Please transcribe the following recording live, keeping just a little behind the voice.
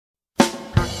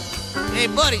Hey,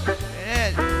 buddy,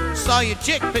 saw your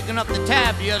chick picking up the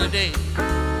tab the other day.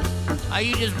 Are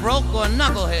you just broke or a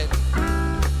knucklehead?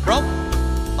 Broke?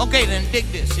 Okay, then dig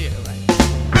this here, right?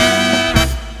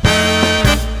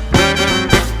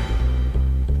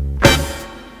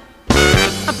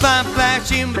 I'm fine,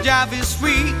 flashy, my job is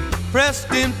sweet,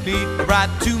 pressed in pleat, right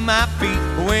to my feet.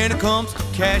 But when it comes to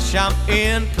cash, I'm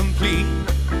incomplete.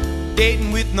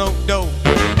 Dating with no dough.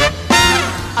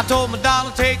 I told my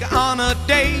dollar take her on a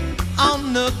date,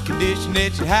 on the condition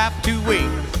that you have to wait.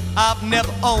 I've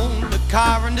never owned a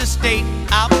car in the state.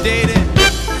 I've dated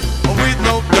with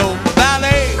no dough.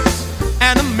 Valets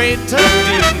and a maid to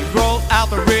roll out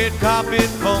the red carpet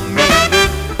for me.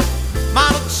 My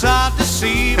looks are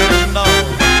deceiving, Lord,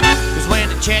 'cause when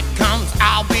the check comes,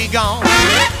 I'll be gone.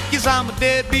 Guess I'm a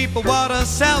deadbeat, but what a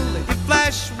seller. If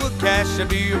flash with cash, I'd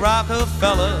be a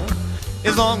Rockefeller.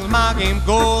 As long as my game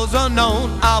goes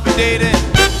unknown, I'll be dating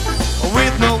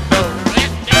with no dough.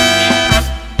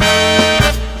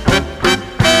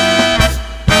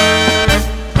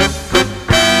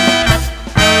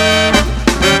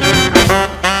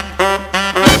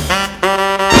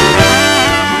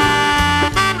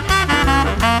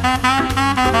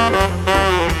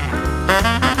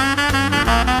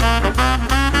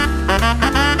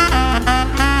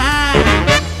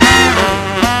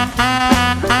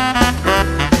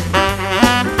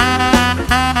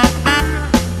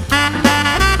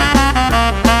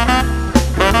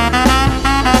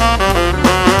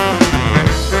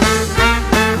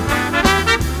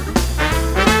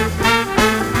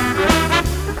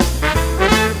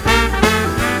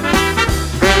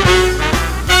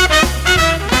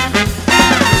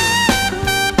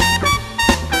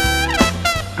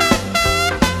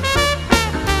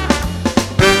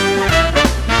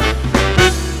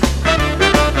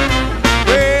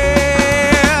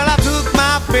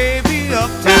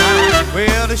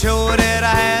 To show that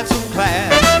I had some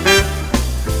class.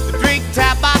 The drink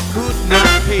tap I could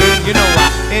not pay. You know I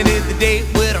ended the date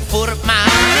with a foot of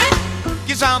mine.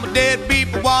 Guess I'm a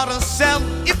deadbeat, but what a sell.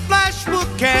 If flash were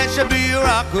cash, I'd be a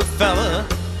Rockefeller.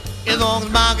 As long as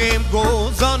my game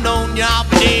goes unknown, yeah, I'll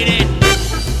be dating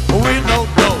with no